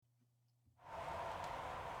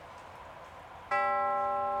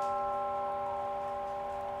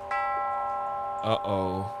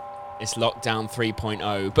Uh-oh. It's lockdown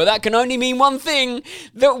 3.0. But that can only mean one thing,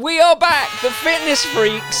 that we are back. The fitness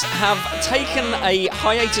freaks have taken a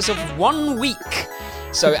hiatus of 1 week.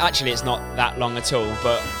 So actually it's not that long at all,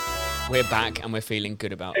 but we're back and we're feeling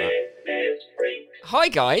good about that. Hi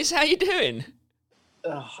guys, how you doing?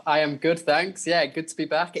 I am good, thanks. Yeah, good to be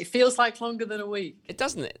back. It feels like longer than a week. It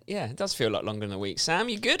doesn't it? Yeah, it does feel like longer than a week. Sam,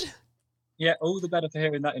 you good? Yeah, all the better for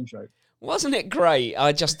hearing that intro. Wasn't it great?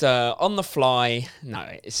 I just on the fly. No,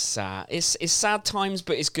 it's sad times,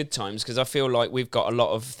 but it's good times because I feel like we've got a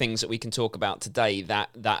lot of things that we can talk about today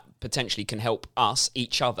that potentially can help us,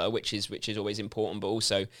 each other, which is always important, but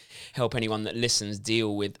also help anyone that listens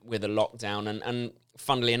deal with a lockdown. And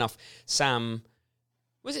funnily enough, Sam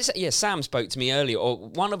spoke to me earlier, or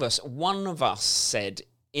one of us said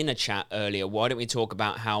in a chat earlier, why don't we talk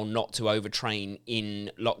about how not to overtrain in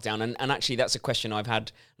lockdown? And actually, that's a question I've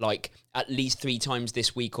had like at least 3 times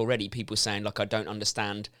this week already. People saying like, I don't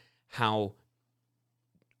understand how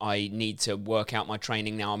I need to work out my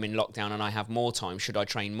training now I'm in lockdown and I have more time. Should I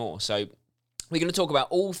train more? So we're going to talk about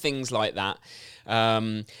all things like that.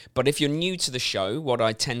 But if you're new to the show, what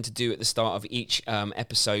I tend to do at the start of each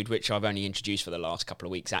episode, which I've only introduced for the last couple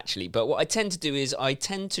of weeks actually, but what I tend to do is I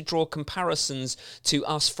tend to draw comparisons to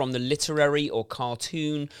us from the literary or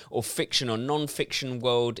cartoon or fiction or non-fiction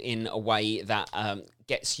world in a way that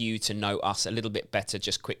gets you to know us a little bit better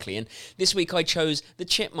just quickly. And this week I chose the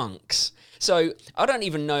Chipmunks. So I don't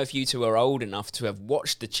even know if you two are old enough to have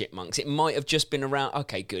watched the Chipmunks. It might have just been around.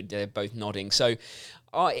 Okay, good. They're both nodding. So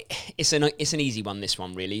it's an easy one, this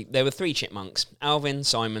one, really. There were 3 chipmunks: Alvin,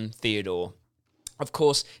 Simon, Theodore. Of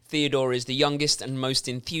course, Theodore is the youngest and most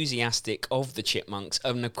enthusiastic of the chipmunks.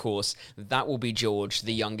 And of course, that will be George,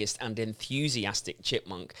 the youngest and enthusiastic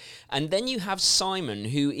chipmunk. And then you have Simon,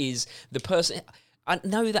 who is the person... I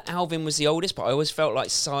know that Alvin was the oldest, but I always felt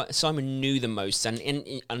like Simon knew the most.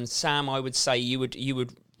 And Sam, I would say you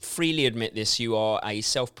would freely admit this. You are a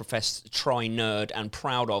self-professed tri-nerd and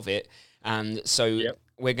proud of it. And so Yep.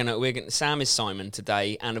 we're gonna. Sam is Simon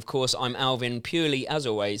today, and of course I'm Alvin purely as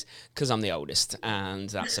always because I'm the oldest, and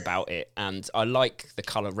that's about it. And I like the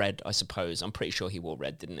colour red, I suppose. I'm pretty sure he wore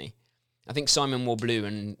red, didn't he? I think Simon wore blue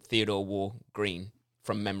and Theodore wore green,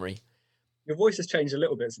 from memory. Your voice has changed a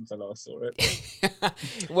little bit since I last saw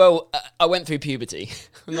it. Well, I went through puberty.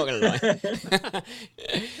 I'm not going to lie.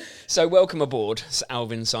 So welcome aboard,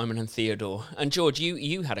 Alvin, Simon and Theodore. And George,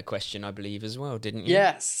 you had a question, I believe, as well, didn't you?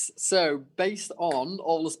 Yes. So based on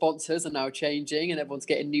all the sponsors are now changing and everyone's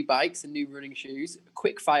getting new bikes and new running shoes,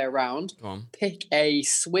 quick fire round. Go on. Pick a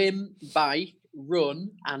swim, bike, run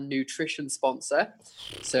and nutrition sponsor.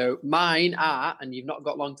 So mine are, and you've not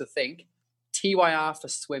got long to think, TYR for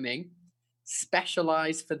swimming,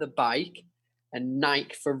 Specialized for the bike, and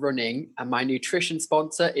Nike for running. And my nutrition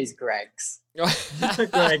sponsor is Greg's.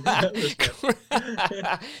 Greg, that was good.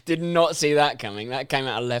 Did not see that coming. That came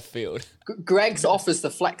out of left field. Greg's offers the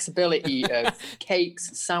flexibility of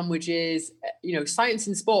cakes, sandwiches. Science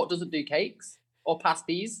in Sport doesn't do cakes or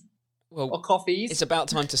pasties Well, or coffees. it's about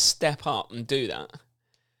time to step up and do that.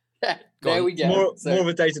 Yeah, Go there on. we go. More of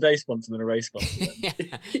a day-to-day sponsor than a race sponsor.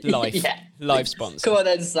 Live, Yeah. live sponsor. Come on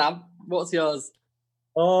then, Sam. What's yours?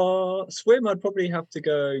 Swim, I'd probably have to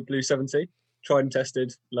go Blue 70. Tried and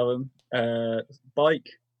tested, love them. Bike,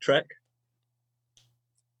 Trek.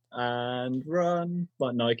 And run,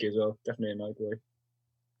 like Nike as well. Definitely a Nike way.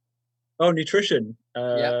 Oh, nutrition.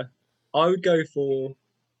 Yeah. I would go for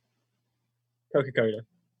Coca-Cola.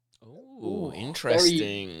 Ooh,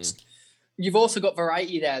 interesting. You've also got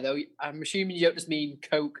variety there, though. I'm assuming you don't just mean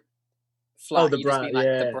Coke flat. Oh, the you just brand, mean,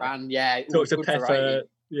 yeah. the brand, yeah. Dr. Good Pepper, variety.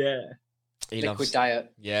 yeah. He Liquid loves.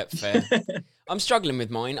 diet. Yeah, fair. I'm struggling with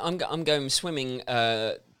mine. I'm going swimming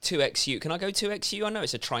 2XU. Can I go 2XU? I know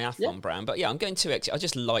it's a triathlon brand, but yeah, I'm going 2XU. I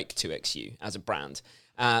just like 2XU as a brand.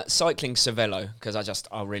 Cycling Cervelo, because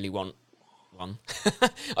I really want one.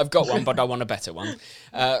 I've got one, but I want a better one.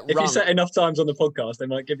 If you set enough times on the podcast, they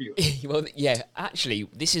might give you it. Well, yeah, actually,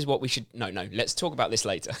 this is what we should... No, let's talk about this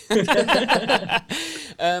later.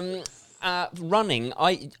 Running,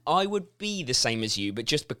 I would be the same as you, but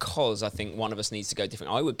just because I think one of us needs to go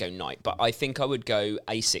different, I would go Nike, but I think I would go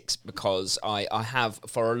Asics because I have,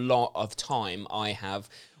 for a lot of time, I have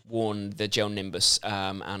worn the Gel Nimbus,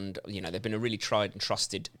 and they've been a really tried and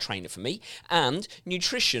trusted trainer for me. And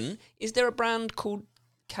nutrition, is there a brand called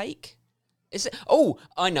Cake? Is it? Oh,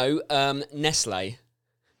 I know, Nestle.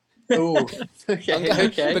 Oh,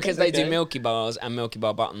 okay. Because they do Milky Bars and Milky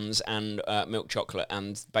Bar buttons and milk chocolate,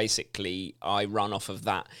 and basically I run off of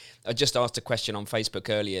that. I just asked a question on Facebook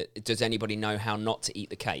earlier. Does anybody know how not to eat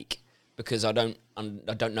the cake? Because I don't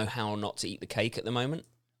know how not to eat the cake at the moment.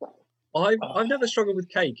 I've never struggled with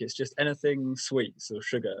cake. It's just anything sweets or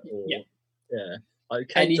sugar or yeah. Like,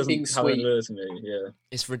 cake Anything doesn't have an sweet. allure to me. Yeah.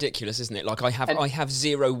 It's ridiculous, isn't it? Like I And- have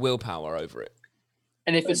zero willpower over it.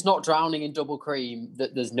 And if it's not drowning in double cream,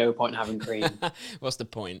 there's no point in having cream. What's the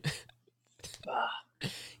point?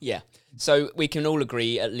 Yeah. So we can all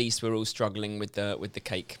agree, at least we're all struggling with the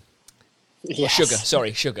cake. Yes. Sugar.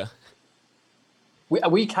 Sorry, sugar.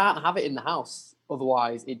 We can't have it in the house.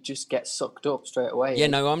 Otherwise, it just gets sucked up straight away. Yeah,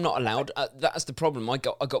 no, I'm not allowed. That's the problem. I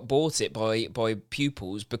got bought it by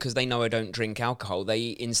pupils because they know I don't drink alcohol.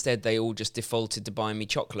 They all just defaulted to buying me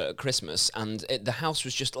chocolate at Christmas, and the house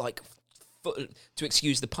was just like, to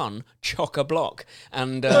excuse the pun, chock-a-block.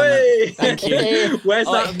 And Hey! thank you. Where's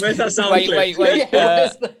that sound Wait, clip?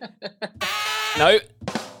 No.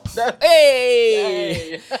 No.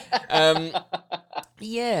 Hey. Hey.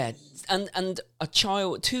 Yeah, and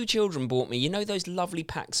two children bought me, you know, those lovely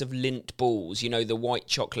packs of Lindt balls, you know, the white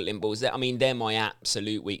chocolate Lindt balls. They're my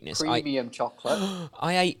absolute weakness. Premium chocolate.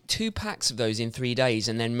 I ate 2 packs of those in 3 days,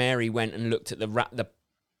 and then Mary went and looked at the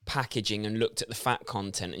packaging and looked at the fat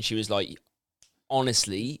content, and she was like,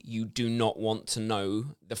 honestly, you do not want to know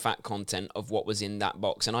the fat content of what was in that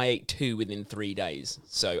box. And I ate 2 within 3 days.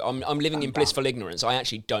 So I'm living in blissful ignorance. I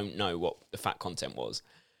actually don't know what the fat content was.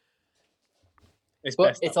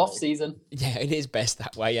 But it's off season. Yeah, it is best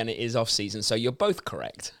that way, and it is off season. So you're both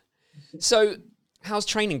correct. So how's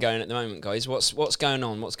training going at the moment, guys? What's going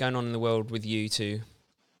on? What's going on in the world with you two?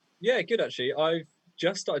 Yeah, good actually. I've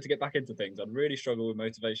just started to get back into things. I'd really struggle with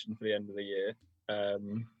motivation for the end of the year,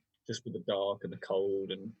 just with the dark and the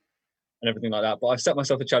cold and everything like that. But I've set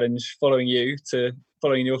myself a challenge following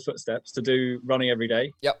in your footsteps to do running every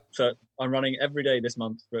day. Yep. So I'm running every day this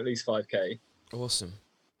month for at least 5K. Awesome.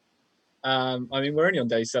 I mean, we're only on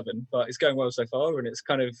day 7, but it's going well so far, and it's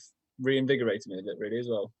kind of reinvigorated me a bit, really, as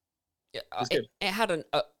well. Yeah, It's good. it had an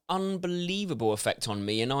unbelievable effect on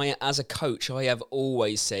me, and I, as a coach, I have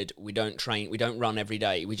always said we don't run every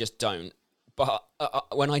day, we just don't. But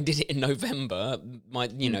when I did it in November,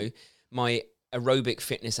 my aerobic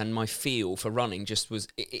fitness and my feel for running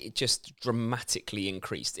it just dramatically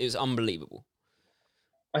increased. It was unbelievable.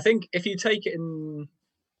 I think if you take it in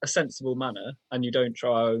a sensible manner and you don't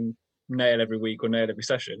try and nail every week or nail every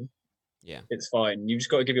session, yeah, it's fine. You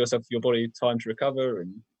just got to give your body time to recover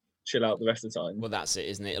and chill out the rest of the time. Well, that's it,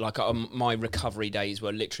 isn't it? Like my recovery days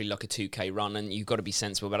were literally like a 2K run, and you've got to be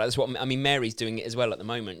sensible about it. That's what I mean. Mary's doing it as well at the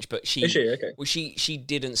moment, but Is she? Okay. Well, she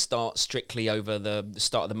didn't start strictly over the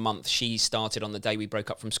start of the month. She started on the day we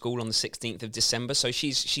broke up from school on the 16th of December. So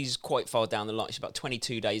she's quite far down the line. She's about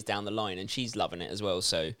 22 days down the line, and she's loving it as well.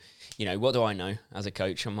 So, you know, what do I know as a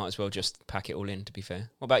coach? I might as well just pack it all in, to be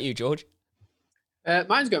fair. What about you, George?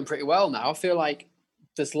 Mine's going pretty well now. I feel like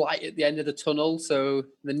there's light at the end of the tunnel. So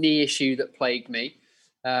the knee issue that plagued me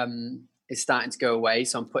is starting to go away.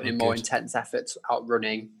 So I'm putting in more intense efforts out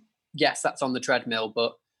running. Yes, that's on the treadmill,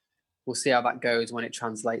 but we'll see how that goes when it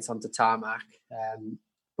translates onto tarmac.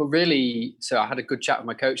 But really, so I had a good chat with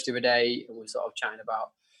my coach the other day, and we're sort of chatting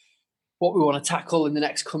about what we want to tackle in the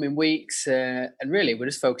next coming weeks. And really, we're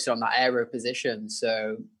just focusing on that aero position.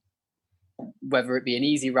 So whether it be an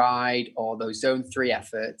easy ride or those zone 3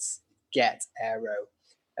 efforts, get aero.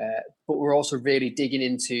 But we're also really digging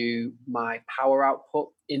into my power output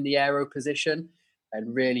in the aero position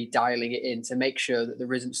and really dialing it in to make sure that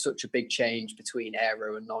there isn't such a big change between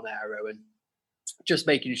aero and non-aero, and just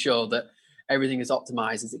making sure that everything is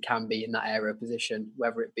optimized as it can be in that aero position,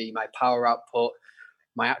 whether it be my power output,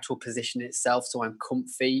 my actual position itself, so I'm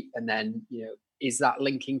comfy, and then, you know, is that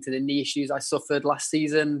linking to the knee issues I suffered last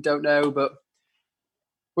season? Don't know, but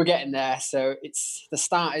we're getting there. So it's the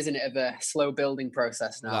start, isn't it, of a slow building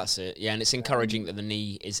process now. That's it. Yeah, and it's encouraging that the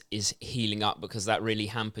knee is healing up, because that really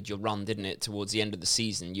hampered your run, didn't it? Towards the end of the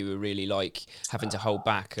season, you were really like having to hold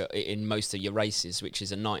back in most of your races, which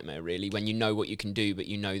is a nightmare, really, when you know what you can do, but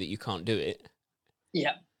you know that you can't do it.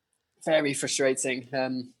 Yeah. Very frustrating.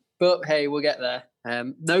 But hey, we'll get there.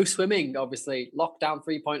 No swimming, obviously. Lockdown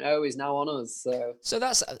 3.0 is now on us. So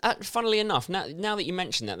that's, funnily enough, now that you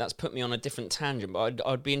mention that, that's put me on a different tangent, but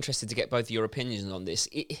I'd be interested to get both of your opinions on this.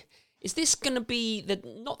 Is this going to be,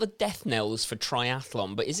 not the death knells for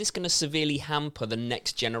triathlon, but is this going to severely hamper the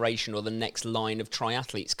next generation or the next line of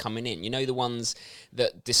triathletes coming in? You know, the ones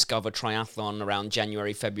that discover triathlon around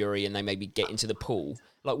January, February, and they maybe get into the pool.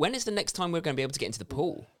 Like, when is the next time we're going to be able to get into the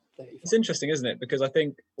pool? It's interesting, isn't it? Because I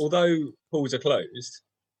think although pools are closed,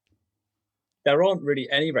 there aren't really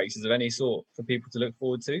any races of any sort for people to look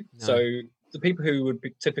forward to. No. So the people who would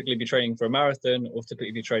typically be training for a marathon, or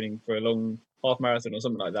typically be training for a long half marathon or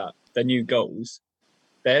something like that, their new goals,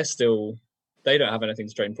 they don't have anything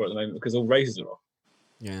to train for at the moment because all races are off.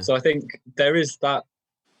 Yeah. So I think there is that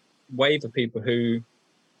wave of people who,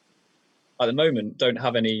 at the moment, don't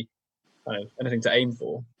have any kind of anything to aim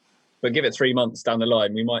for. But give it 3 months down the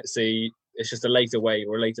line, we might see it's just a later wave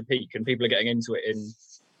or a later peak, and people are getting into it in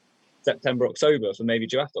September, October for maybe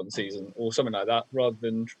duathlon season or something like that, rather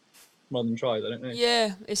than tries. I don't know.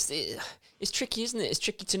 Yeah, it's tricky, isn't it? It's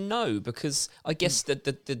tricky to know, because I guess the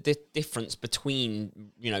difference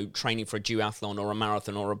between, you know, training for a duathlon or a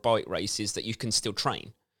marathon or a bike race is that you can still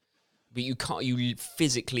train, but you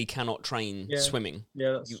physically cannot train swimming.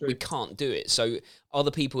 Yeah, that's true. We can't do it. So are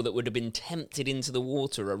the people that would have been tempted into the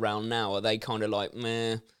water around now, are they kind of like,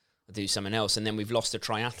 meh, I'll do something else? And then we've lost a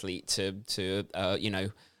triathlete to you know,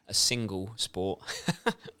 a single sport.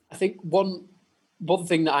 I think one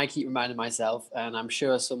thing that I keep reminding myself, and I'm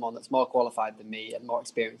sure someone that's more qualified than me and more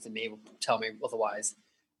experienced than me will tell me otherwise,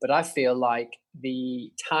 but I feel like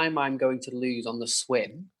the time I'm going to lose on the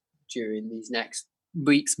swim during these next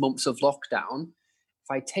weeks, months of lockdown,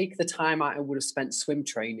 if I take the time I would have spent swim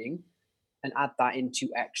training and add that into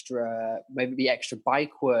maybe extra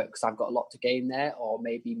bike work, because I've got a lot to gain there, or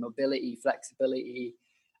maybe mobility, flexibility,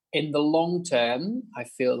 in the long term, I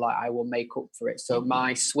feel like I will make up for it. So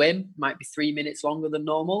my swim might be 3 minutes longer than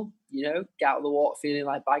normal, you know, get out of the water feeling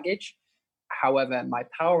like baggage. However, my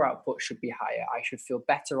power output should be higher. I should feel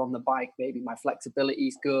better on the bike. Maybe my flexibility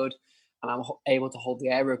is good and I'm able to hold the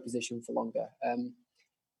aero position for longer.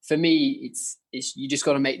 For me, it's you just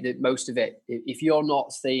got to make the most of it. If you're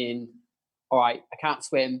not saying, all right, I can't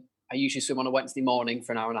swim, I usually swim on a Wednesday morning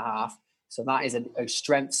for an hour and a half, so that is a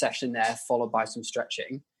strength session there followed by some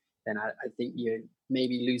stretching, then I think you're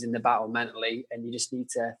maybe losing the battle mentally, and you just need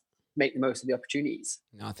to make the most of the opportunities.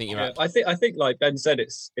 No, I think you're right. I think like Ben said,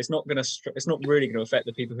 it's not really going to affect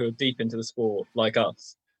the people who are deep into the sport like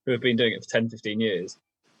us, who have been doing it for 10, 15 years.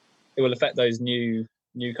 It will affect those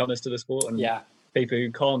newcomers to the sport, and people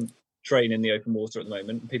who can't train in the open water at the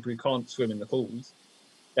moment, and people who can't swim in the pools.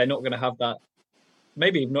 They're not going to have that,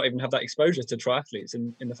 maybe not even have that exposure to triathletes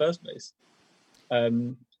in the first place.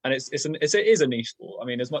 And it is a niche sport. I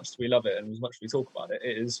mean, as much as we love it and as much as we talk about it,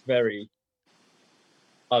 it is very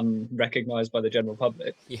unrecognised by the general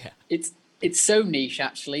public. Yeah, it's so niche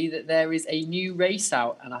actually that there is a new race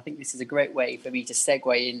out, and I think this is a great way for me to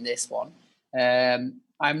segue in this one.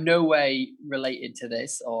 I'm no way related to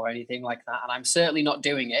this or anything like that, and I'm certainly not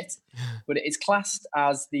doing it. But it is classed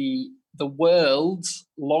as the world's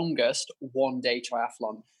longest one-day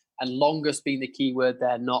triathlon, and longest being the key word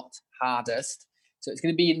there, not hardest. So it's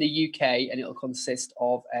going to be in the UK, and it'll consist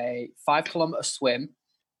of a 5-kilometer swim,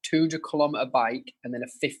 200-kilometer bike, and then a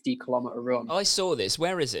 50-kilometer run. I saw this.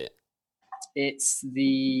 Where is it? It's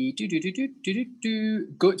the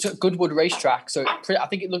Goodwood racetrack. So I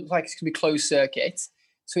think it looks like it's going to be closed circuit.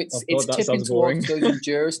 So it's tipping towards those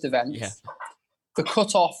endurance events. Yeah. The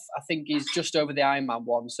cutoff, I think, is just over the Ironman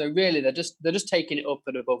one. So really, they're just taking it up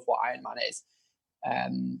and above what Ironman is.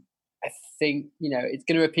 I think, you know, it's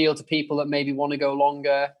going to appeal to people that maybe want to go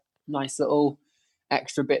longer. Nice little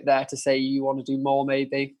extra bit there to say you want to do more,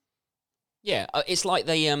 maybe. Yeah, it's like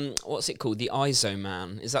the what's it called? The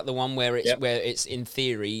Isoman. Is that the one where it's in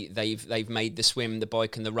theory they've made the swim, the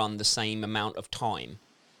bike, and the run the same amount of time?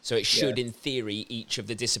 So it should, in theory, each of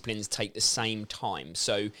the disciplines take the same time.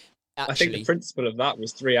 So actually, I think the principle of that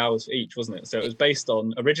was 3 hours for each, wasn't it? So it was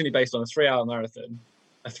originally based on a 3-hour marathon,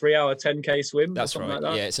 a 3-hour 10K swim. That's right. Like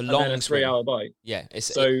that, yeah, it's a long 3-hour bike. Yeah,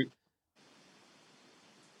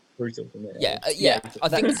 brutal for me. Yeah. I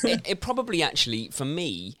think it probably actually, for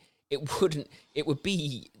me, it would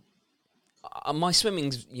be my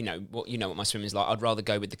swimming's, you know what my swimming's like. I'd rather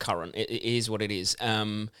go with the current. It is what it is.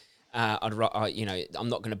 I'm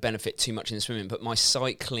not going to benefit too much in the swimming, but my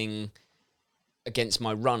cycling against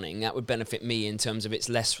my running, that would benefit me in terms of it's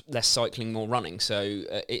less cycling, more running. So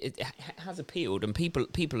it has appealed, and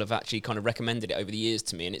people have actually kind of recommended it over the years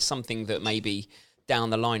to me, and it's something that maybe down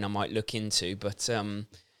the line I might look into. But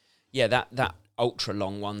that ultra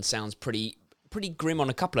long one sounds pretty grim on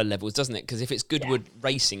a couple of levels, doesn't it? Because if it's Goodwood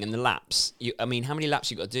racing and the laps, how many laps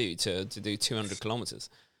you got to do to do 200 kilometres?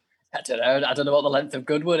 I don't know what the length of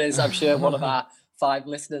Goodwood is. I'm sure one of our 5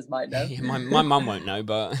 listeners might know. Yeah, my mum won't know,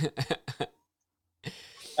 but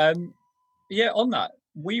on that,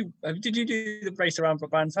 did you do the race around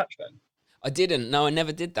Brands Hatch then? I didn't. No, I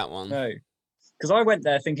never did that one. No, because I went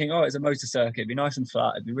there thinking, it's a motor circuit, it'd be nice and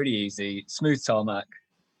flat, it'd be really easy, smooth tarmac.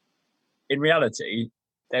 In reality,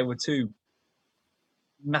 there were 2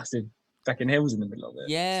 massive fucking hills in the middle of it.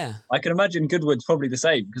 Yeah, I can imagine Goodwood's probably the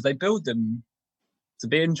same, because they build them to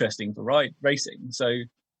be interesting for racing, so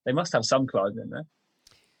they must have some climbs in there.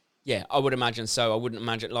 Yeah, I would imagine so. I wouldn't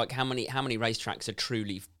imagine, like, how many racetracks are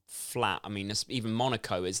truly flat. I mean, even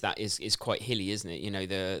Monaco is quite hilly, isn't it? You know,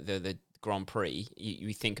 the Grand Prix.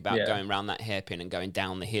 You think about going around that hairpin and going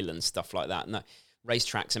down the hill and stuff like that. No,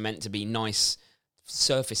 racetracks are meant to be nice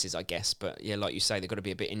surfaces, I guess, but yeah, like you say, they've got to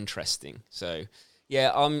be a bit interesting. So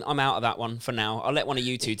yeah, I'm out of that one for now. I'll let one of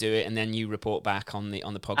you two do it, and then you report back on the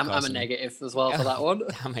podcast. I'm a negative as well for that one.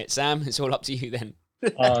 Damn it, Sam! It's all up to you then.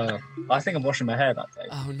 I think I'm washing my hair that day.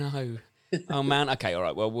 Oh no! Oh man. Okay, all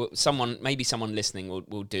right. Well, maybe someone listening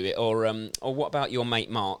will do it, or what about your mate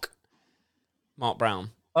Mark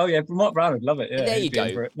Brown? Oh yeah, Mark Brown would love it. Yeah, there you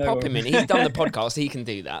go. Pop him in. He's done the podcast. He can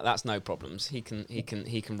do that. That's no problems. He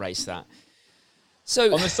can race that.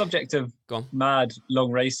 So on the subject of mad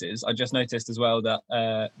long races, I just noticed as well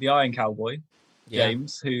that the Iron Cowboy,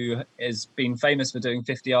 James, who has been famous for doing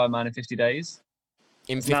 50 Ironman in 50 days,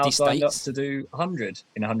 in 50 now signed up states to do 100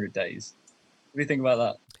 in 100 days. What do you think about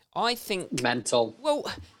that? I think mental. Well,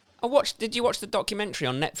 did you watch the documentary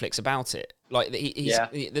on Netflix about it? Like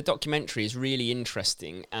the documentary is really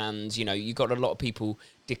interesting, and you know you got a lot of people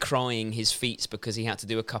decrying his feats because he had to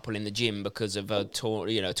do a couple in the gym because of a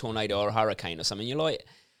tornado or a hurricane or something. You're like,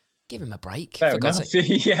 give him a break. Fair enough.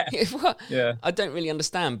 Yeah. Yeah. I don't really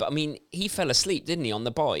understand, but I mean, he fell asleep, didn't he, on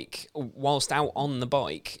the bike whilst out on the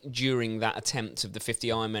bike during that attempt of the 50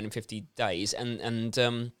 Ironman in 50 days, and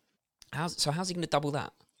how's he going to double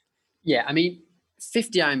that? Yeah, I mean,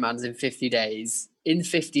 50 Ironmans in 50 days in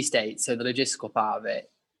 50 states, so the logistical part of it,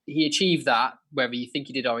 he achieved that, whether you think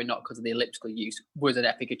he did or not because of the elliptical use, was an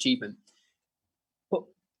epic achievement. But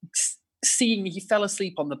seeing he fell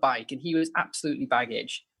asleep on the bike and he was absolutely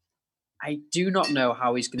baggage, I do not know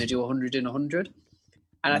how he's going to do 100 in 100.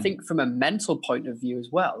 And I think from a mental point of view as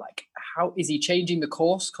well, like how is he changing the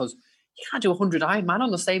course? Because you can't do 100 Ironman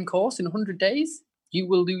on the same course in 100 days. You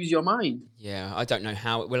will lose your mind. Yeah, I don't know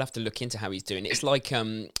how. We'll have to look into how he's doing. It's like, I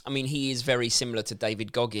mean, he is very similar to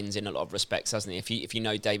David Goggins in a lot of respects, hasn't he? If you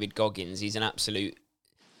know David Goggins, he's an absolute.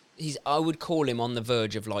 I would call him on the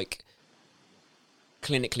verge of like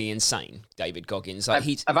clinically insane. David Goggins, like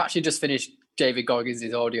I've actually just finished David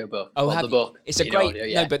Goggins' audiobook. Oh, the book. It's a great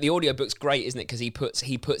audio, no, but the audiobook's great, isn't it? Because he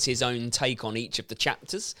puts his own take on each of the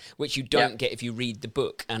chapters, which you don't get if you read the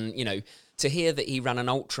book. And you know, to hear that he ran an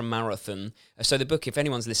ultra marathon. So the book, if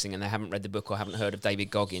anyone's listening and they haven't read the book or haven't heard of David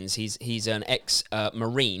Goggins, he's an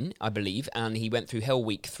ex-Marine, I believe, and he went through Hell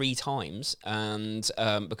Week 3 times, and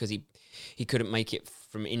because he couldn't make it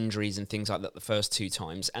from injuries and things like that the first 2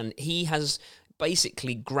 times, and he has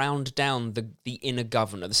basically ground down the inner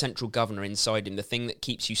governor, the central governor inside him, the thing that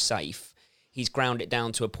keeps you safe. He's ground it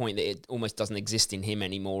down to a point that it almost doesn't exist in him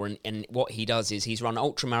anymore. And what he does is he's run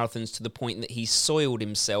ultra marathons to the point that he's soiled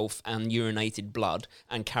himself and urinated blood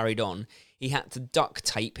and carried on. He had to duct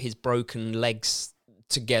tape his broken legs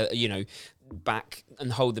together, you know, back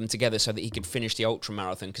and hold them together so that he could finish the ultra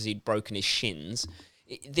marathon because he'd broken his shins.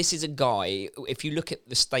 This is a guy, if you look at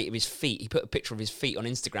the state of his feet, he put a picture of his feet on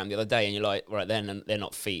Instagram the other day and you're like, right, they're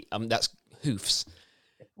not feet. That's hoofs.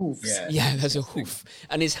 Yeah, there's a hoof.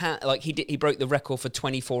 And his hand, like he broke the record for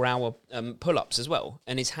 24-hour pull-ups as well.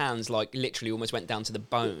 And his hands, like literally, almost went down to the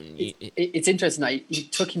bone. It's interesting. That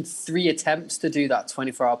it took him 3 attempts to do that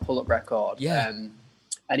 24-hour pull-up record. Yeah,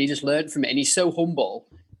 and he just learned from it. And he's so humble.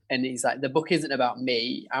 And he's like, the book isn't about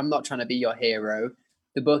me. I'm not trying to be your hero.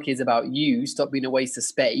 The book is about you. Stop being a waste of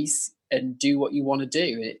space and do what you want to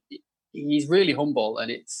do. He's really humble, and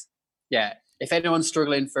it's if anyone's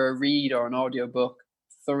struggling for a read or an audio book,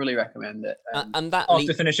 thoroughly recommend it. And that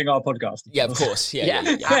after finishing our podcast, of course,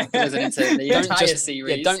 after listening to the entire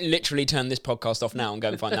series. Yeah, don't literally turn this podcast off now and go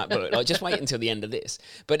and find that book. Like, just wait until the end of this.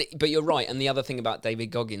 But you're right. And the other thing about David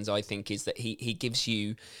Goggins, I think, is that he gives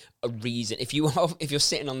you a reason. If you're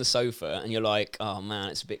sitting on the sofa and you're like, oh man,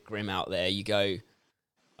 it's a bit grim out there, you go,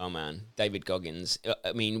 oh man, David Goggins.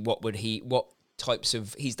 I mean, what types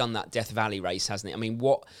of, he's done that Death Valley race, hasn't he? I mean,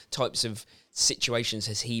 what types of situations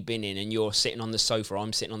has he been in? And you're sitting on the sofa,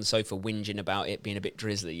 I'm sitting on the sofa whinging about it being a bit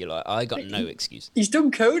drizzly. You're like, I got no excuse. He's done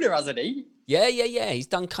Kona, hasn't he? Yeah. He's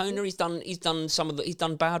done Kona. He's done he's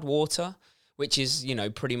done Bad Water, which is, you know,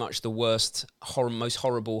 pretty much the worst, most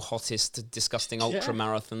horrible, hottest, disgusting ultra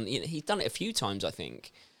marathon. He's done it a few times, I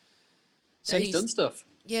think. So he's done stuff.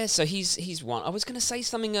 Yeah, so he's one. I was going to say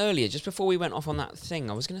something earlier, just before we went off on that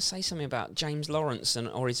thing. I was going to say something about James Lawrence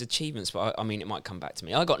or his achievements, but I mean, it might come back to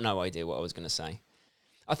me. I got no idea what I was going to say.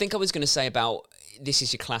 I think I was going to say about, this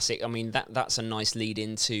is your classic. I mean, that's a nice lead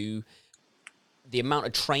into the amount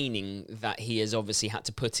of training that he has obviously had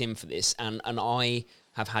to put in for this. And I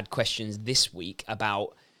have had questions this week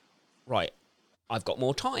about, right, I've got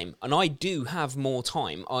more time, and I do have more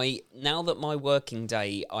time. Now that my working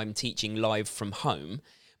day, I'm teaching live from home,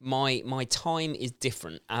 my time is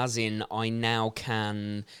different, as in I now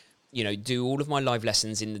can, do all of my live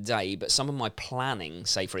lessons in the day, but some of my planning,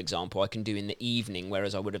 say for example, I can do in the evening,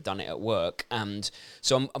 whereas I would have done it at work. And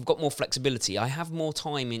so I've got more flexibility. I have more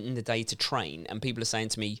time in the day to train, and people are saying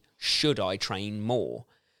to me, should I train more?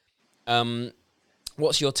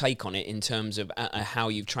 What's your take on it in terms of how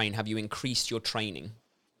you've trained? Have you increased your training,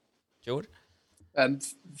 George? I'm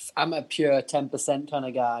a pure 10% kind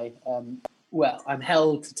of guy. Well, I'm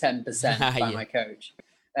held to 10% by my coach.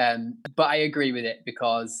 But I agree with it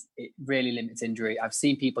because it really limits injury. I've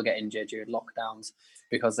seen people get injured during lockdowns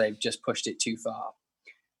because they've just pushed it too far.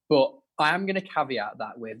 But I am going to caveat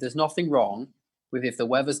that with there's nothing wrong with, if the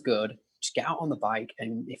weather's good, just get out on the bike.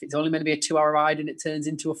 And if it's only meant to be a 2-hour ride and it turns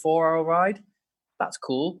into a 4-hour ride, that's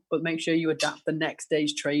cool. But make sure you adapt the next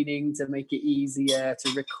day's training to make it easier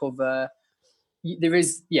to recover. There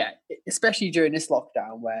is, especially during this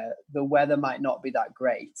lockdown where the weather might not be that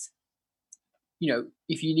great.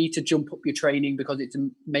 If you need to jump up your training because it's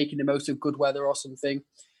making the most of good weather or something,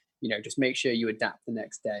 just make sure you adapt the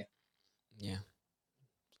next day. Yeah.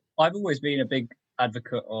 I've always been a big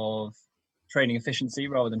advocate of training efficiency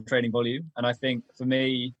rather than training volume. And I think for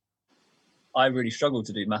me, I really struggle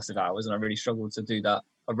to do massive hours, and I really struggle to do that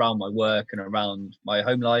around my work and around my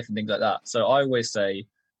home life and things like that. So I always say,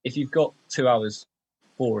 if you've got 2 hours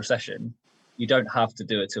for a session, you don't have to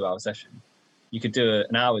do a 2-hour session. You could do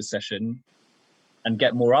an hour's session and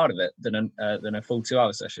get more out of it than a full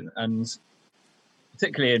 2-hour session. And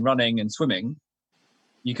particularly in running and swimming,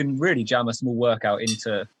 you can really jam a small workout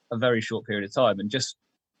into a very short period of time. And just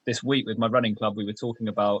this week with my running club, we were talking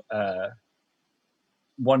about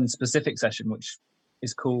one specific session, which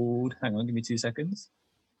is called, hang on, give me 2 seconds.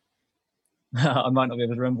 I might not be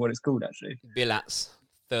able to remember what it's called actually. Bilats.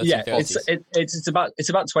 It's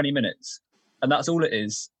about 20 minutes, and that's all it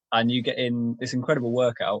is. And you get in this incredible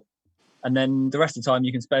workout, and then the rest of the time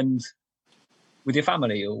you can spend with your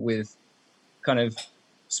family or with kind of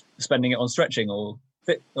spending it on stretching or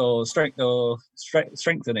fit or strength or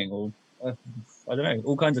strengthening or I don't know,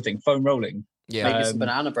 all kinds of things, foam rolling. Yeah, maybe some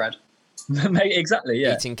banana bread. Exactly,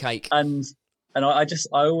 yeah. Eating cake. And I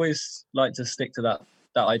always like to stick to that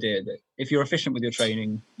idea that if you're efficient with your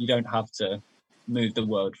training, you don't have to move the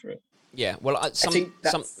world for it. Yeah, well,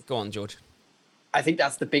 go on, George. I think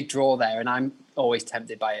that's the big draw there, and I'm always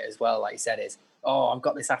tempted by it as well. Like you said, I've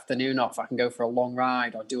got this afternoon off, I can go for a long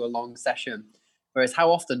ride or do a long session. Whereas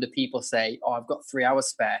how often do people say, I've got 3 hours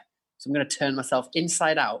spare, so I'm going to turn myself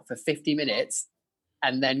inside out for 50 minutes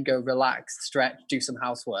and then go relax, stretch, do some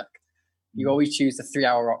housework. You always choose the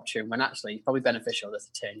 3-hour option when actually it's probably beneficial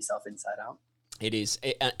just to turn yourself inside out. It is,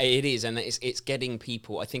 and it's getting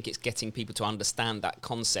people. I think it's getting people to understand that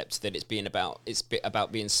concept that it's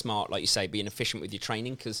about being smart, like you say, being efficient with your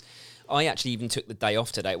training. Because I actually even took the day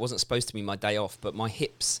off today. It wasn't supposed to be my day off, but my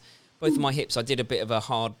hips, both of my hips, I did a bit of a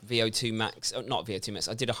hard VO2 max, not VO2 max.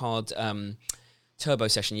 I did a hard turbo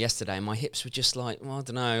session yesterday, and my hips were just like, well, I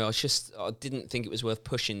don't know. I didn't think it was worth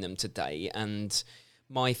pushing them today, and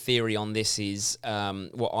my theory on this is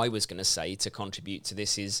what I was going to say to contribute to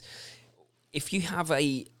this is, if you have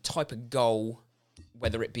a type of goal,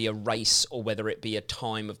 whether it be a race or whether it be a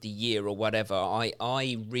time of the year or whatever,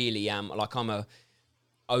 I really am, like, I'm a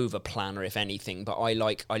over planner, if anything, but I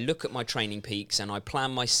look at my training peaks and I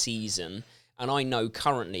plan my season, and I know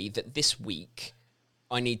currently that this week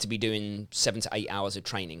I need to be doing 7 to 8 hours of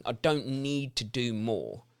training. I don't need to do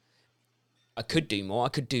more. I could do more. I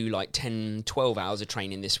could do like 10, 12 hours of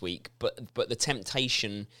training this week, but the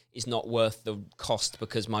temptation is not worth the cost,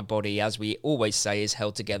 because my body, as we always say, is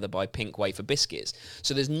held together by pink wafer biscuits.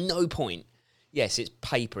 So there's no point. Yes, it's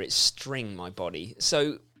paper, it's string, my body.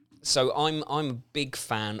 So I'm a big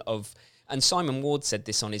fan of, and Simon Ward said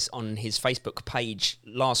this on his Facebook page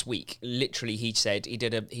last week. Literally, he said he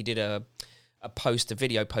did a video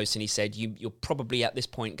post, and he said you're probably at this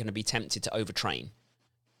point going to be tempted to overtrain.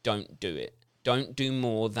 Don't do it. Don't do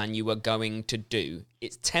more than you are going to do.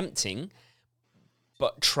 It's tempting,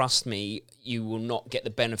 but trust me, you will not get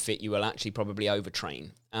the benefit. You will actually probably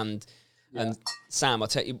overtrain. And Sam, I'll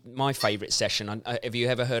tell you my favourite session. Have you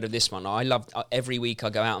ever heard of this one? I love, every week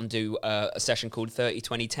I go out and do a session called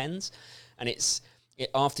 30-20-10s, and it's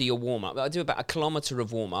after your warm-up. I do about a kilometre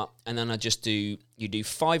of warm-up, and then you do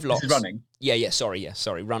 5 lots. This is running?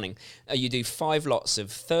 Sorry, running. You do 5 lots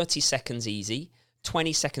of 30 seconds easy,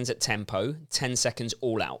 20 seconds at tempo, 10 seconds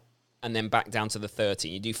all out, and then back down to the 30.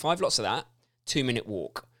 You do 5 lots of that, 2-minute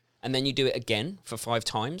walk. And then you do it again for 5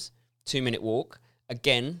 times, 2-minute walk,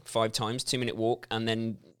 again 5 times, 2-minute walk, and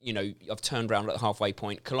then, I've turned around at the halfway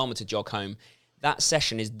point, kilometre jog home. That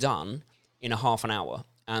session is done in a half an hour.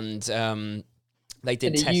 And They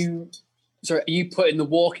did And test. are you putting the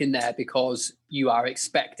walk in there because you are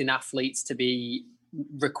expecting athletes to be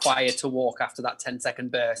required to walk after that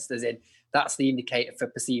 10-second burst? As in, that's the indicator for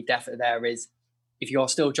perceived effort there is if you're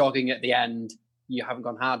still jogging at the end, you haven't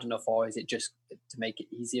gone hard enough, or is it just to make it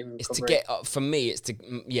easier in recovery? It's to get, for me,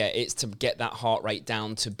 it's to get that heart rate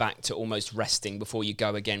down to back to almost resting before you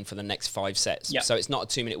go again for the next 5 sets. Yep. So it's not a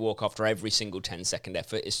 2-minute walk after every single 10-second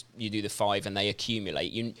effort. It's you do the 5 and they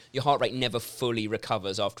accumulate. Your heart rate never fully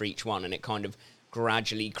recovers after each one, and it kind of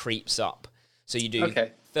gradually creeps up. So you do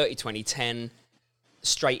 30, 20, 10,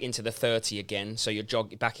 straight into the 30 again. So you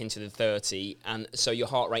jog back into the 30, and so your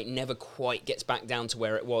heart rate never quite gets back down to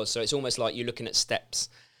where it was. So it's almost like you're looking at steps.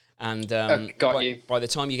 And by the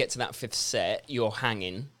time you get to that 5th set, you're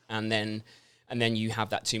hanging, and then you have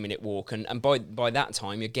that 2-minute walk, and by that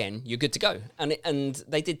time, again, you're good to go. And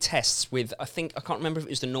they did tests with, I can't remember if it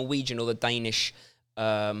was the Norwegian or the Danish.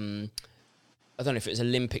 I don't know if it was an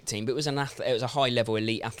Olympic team, but it was a high-level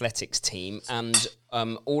elite athletics team, and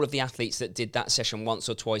all of the athletes that did that session once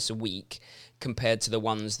or twice a week, compared to the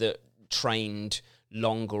ones that trained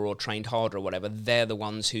longer or trained harder or whatever, they're the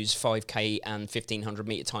ones whose 5K and 1,500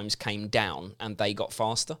 meter times came down, and they got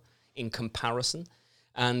faster in comparison.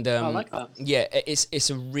 And I like that. Yeah, it's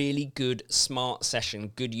a really good, smart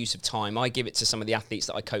session, good use of time. I give it to some of the athletes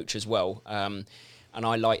that I coach as well. And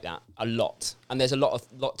I like that a lot. And there's a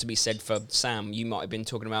lot to be said for Sam. You might have been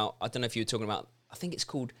talking about, I don't know if you were talking about, I think it's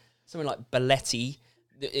called something like Balletti.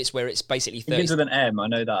 It's where it's basically 30. It begins with an M, I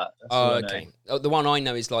know that. That's okay. The one I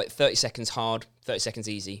know is like 30 seconds hard, 30 seconds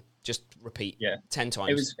easy. Just repeat 10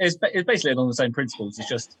 times. It's basically along the same principles. It's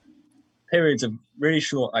just periods of really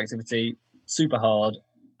short activity, super hard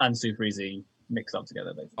and super easy, mixed up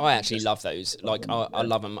together, basically. I actually love those. Like, I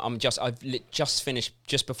love them. I've just finished,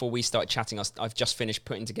 just before we started chatting, I've just finished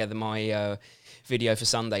putting together my video for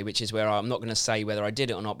Sunday, which is where I'm not going to say whether I did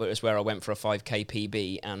it or not, but it's where I went for a 5K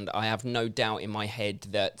PB, and I have no doubt in my head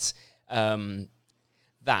that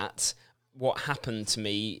that what happened to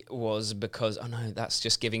me was because, oh no, that's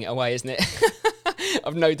just giving it away, isn't it?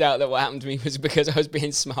 I've no doubt that what happened to me was because I was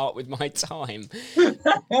being smart with my time.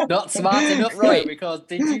 Not smart enough, right? Because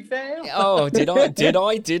did you fail? Oh,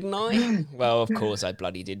 didn't I? Well, of course I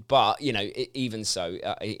bloody did. But, even so,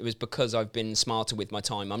 it was because I've been smarter with my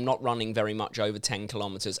time. I'm not running very much over 10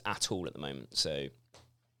 kilometers at all at the moment. So,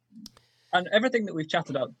 and everything that we've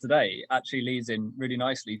chatted about today actually leads in really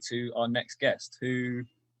nicely to our next guest, who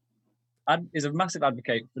is a massive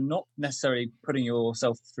advocate for not necessarily putting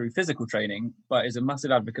yourself through physical training, but is a massive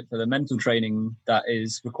advocate for the mental training that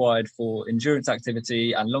is required for endurance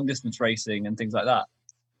activity and long distance racing and things like that.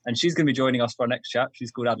 And she's going to be joining us for our next chat.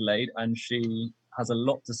 She's called Adelaide, and she has a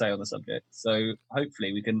lot to say on the subject. So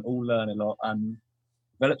hopefully we can all learn a lot and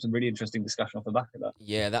develop some really interesting discussion off the back of that.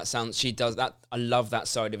 Yeah, she does that. I love that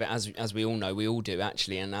side of it, as we all know, we all do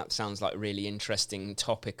actually, and that sounds like a really interesting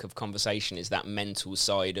topic of conversation, is that mental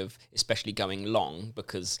side of especially going long,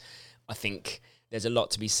 because I think there's a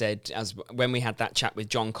lot to be said, as when we had that chat with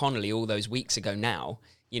John Connolly all those weeks ago now,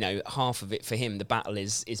 half of it for him, the battle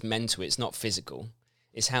is mental, it's not physical.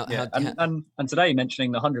 It's and today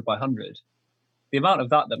mentioning the 100 by 100, the amount of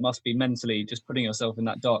that must be mentally just putting yourself in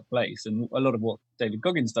that dark place. And a lot of what David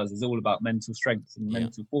Goggins does is all about mental strength and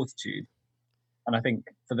mental fortitude. And I think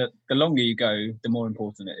for the longer you go, the more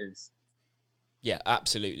important it is. Yeah,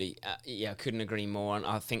 absolutely. I couldn't agree more. And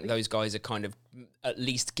I think those guys are kind of at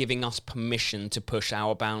least giving us permission to push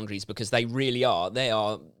our boundaries, because they really are. They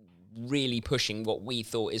are really pushing what we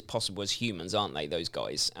thought is possible as humans, aren't they, those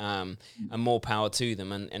guys? And more power to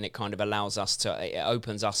them, and it kind of allows us it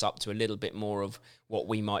opens us up to a little bit more of what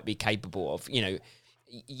we might be capable of.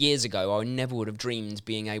 Years ago, I never would have dreamed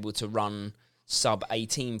being able to run sub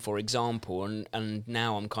 18, for example, and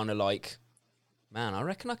now I'm kind of like, man, I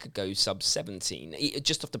reckon I could go sub 17,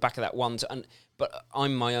 just off the back of that one. But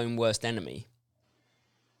I'm my own worst enemy.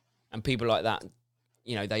 And people like that,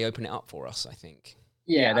 they open it up for us, I think.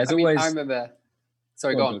 Yeah, there's always. I remember.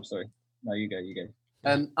 Sorry, go on. Sorry, no, you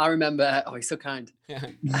go. I remember. Oh, he's so kind.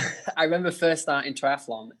 I remember first starting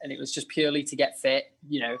triathlon, and it was just purely to get fit.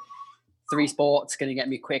 3 sports going to get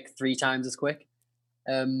me quick 3 times as quick.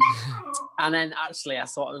 And then actually, I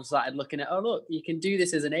sort of started looking at, oh look, you can do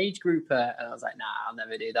this as an age grouper, and I was like, nah, I'll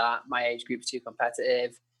never do that. My age group's too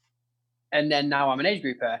competitive. And then now I'm an age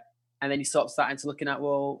grouper, and then you start starting to looking at,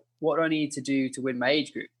 well, what do I need to do to win my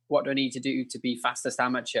age group? What do I need to do to be fastest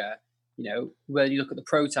amateur? Where you look at the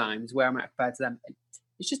pro times, where am I compared to them?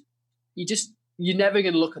 It's just, you're never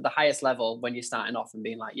going to look at the highest level when you're starting off and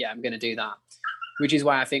being like, yeah, I'm going to do that. Which is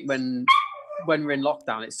why I think when we're in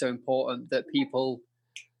lockdown, it's so important that people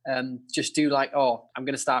Just do like, oh, I'm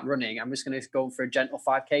going to start running. I'm just going to go for a gentle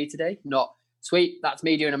 5K today. Not, sweet, that's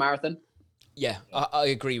me doing a marathon. Yeah, I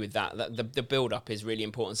agree with that. The build-up is really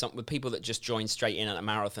important. Some with people that just join straight in at a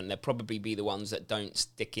marathon, they'll probably be the ones that don't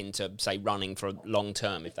stick into, say, running for long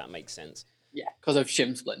term, if that makes sense. Yeah, because of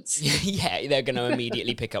shin splints. Yeah, they're going to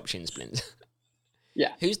immediately pick up shin splints.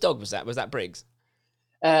 Yeah. Whose dog was that? Was that Briggs?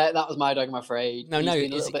 That was my dog, I'm afraid. No, he's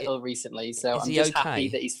been a is little bit ill recently, so is I'm he just okay? happy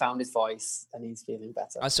that he's found his voice and he's feeling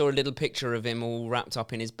better. I saw a little picture of him all wrapped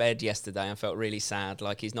up in his bed yesterday. I felt really sad.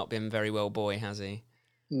 Like he's not been very well boy, has he?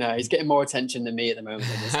 No, he's getting more attention than me at the moment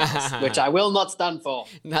in this house, which I will not stand for.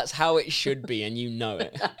 That's how it should be, and you know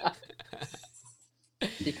it.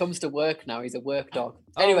 He comes to work now. He's a work dog.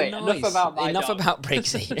 Anyway, nice. enough about my dog. About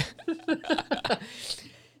Briggsy.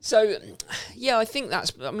 So, yeah, I think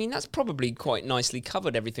that's probably quite nicely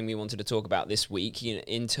covered everything we wanted to talk about this week, you know,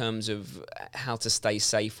 in terms of how to stay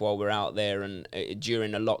safe while we're out there and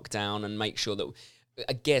during a lockdown, and make sure that,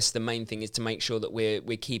 I guess the main thing is to make sure that we're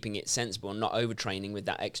keeping it sensible and not overtraining with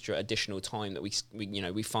that extra additional time that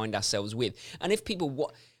we find ourselves with. And if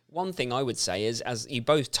people, one thing I would say is, as you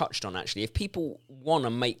both touched on actually, if people want to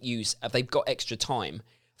make use, if they've got extra time,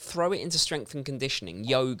 throw it into strength and conditioning,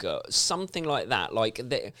 yoga, something like that. Like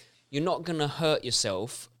you're not going to hurt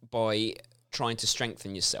yourself by trying to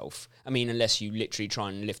strengthen yourself. I mean, unless you literally try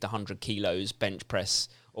and lift 100 kilos, bench press,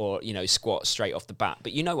 or, squat straight off the bat.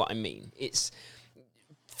 But you know what I mean. It's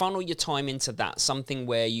funnel your time into that, something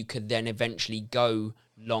where you could then eventually go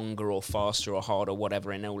longer or faster or harder,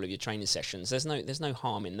 whatever, in all of your training sessions. There's no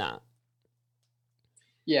harm in that.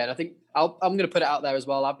 Yeah, and I think I'm going to put it out there as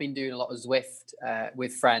well. I've been doing a lot of Zwift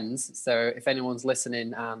with friends. So if anyone's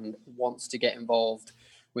listening and wants to get involved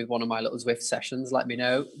with one of my little Zwift sessions, let me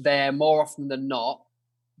know. They're more often than not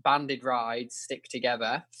banded rides, stick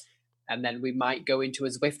together. And then we might go into a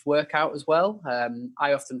Zwift workout as well.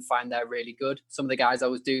 I often find they're really good. Some of the guys I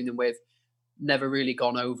was doing them with never really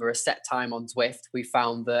gone over a set time on Zwift. We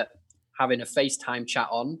found that having a FaceTime chat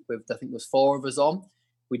on with, I think there was 4 of us on,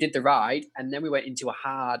 we did the ride, and then we went into a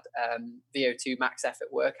hard VO2 max effort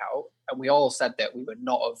workout, and we all said that we would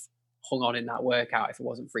not have hung on in that workout if it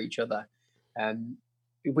wasn't for each other.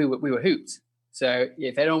 We were hooped. So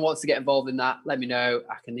if anyone wants to get involved in that, let me know.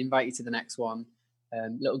 I can invite you to the next one.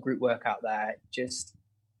 Little group workout there, just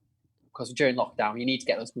because during lockdown you need to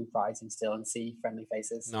get those group rides in still and see friendly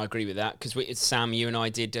faces. No, I agree with that, because Sam, you and I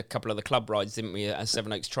did a couple of the club rides, didn't we, at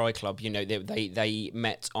Seven Oaks Tri Club? They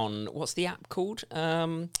met on, what's the app called?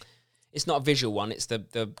 It's not a visual one, it's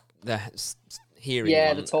the hearing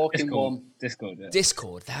one. The talking one. Discord,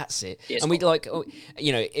 that's it. Discord. And we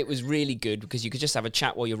it was really good because you could just have a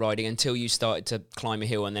chat while you're riding until you started to climb a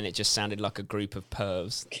hill, and then it just sounded like a group of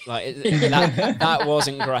pervs. Like that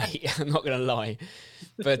wasn't great. I'm not going to lie.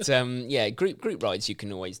 But group rides you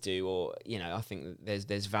can always do, or I think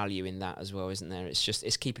there's value in that as well, isn't there?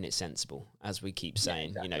 It's keeping it sensible, as we keep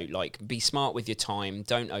saying. Yeah, exactly. Be smart with your time,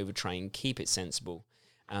 don't overtrain, keep it sensible,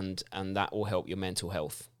 and that will help your mental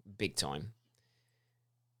health big time.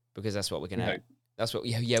 Because that's what we're gonna. That's what.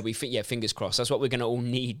 Fingers crossed. That's what we're gonna all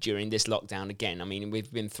need during this lockdown again. I mean,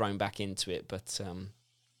 we've been thrown back into it, but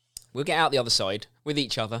we'll get out the other side with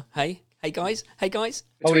each other. Hey guys.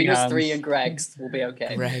 Between us 3 and Greg's, we'll be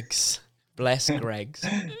okay. Greg's, bless Greg's.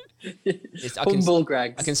 Greg's.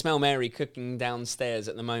 I can smell Mary cooking downstairs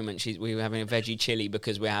at the moment. We were having a veggie chili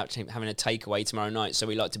because we're having a takeaway tomorrow night, so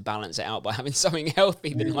we like to balance it out by having something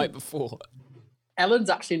healthy the night before. Ellen's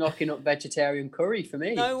actually knocking up vegetarian curry for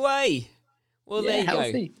me. No way. Well, there you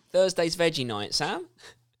healthy. Go. Thursday's veggie night, Sam.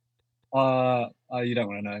 You don't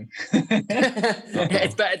want to know.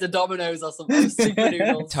 It's better to Domino's or something. Super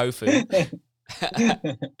noodles. Tofu.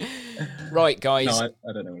 Right, guys. No,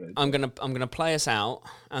 I don't know what it is. I'm gonna play us out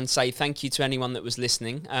and say thank you to anyone that was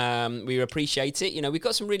listening. We appreciate it. We've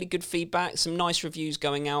got some really good feedback, some nice reviews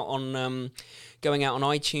going out on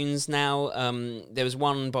iTunes now. There was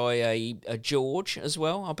one by a George as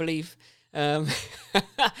well, I believe.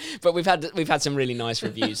 But we've had some really nice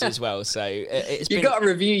reviews as well. So you've got to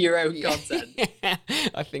review your own content.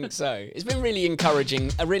 I think so. It's been really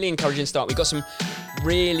encouraging. A really encouraging start. We've got some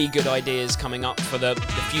really good ideas coming up for the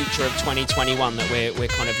future of 2021 that we're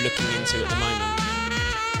kind of looking into at the moment.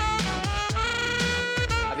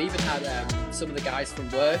 I've even had some of the guys from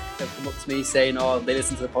work have come up to me saying, they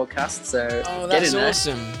listen to the podcast. So that's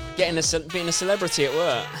awesome. Being a celebrity at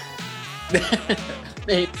work.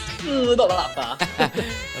 Not that far.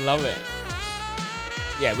 I love it.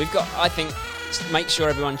 Yeah, I think, make sure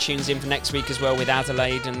everyone tunes in for next week as well with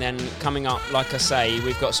Adelaide, and then coming up, like I say,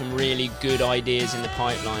 we've got some really good ideas in the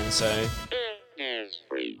pipeline, so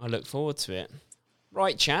I look forward to it.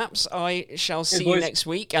 Right, chaps. I shall see you next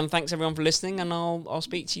week, and thanks everyone for listening. And I'll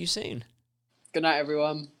speak to you soon. Good night,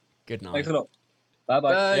 everyone. Good night. Thanks a lot.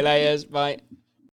 Bye-bye. Bye. See you later. Bye.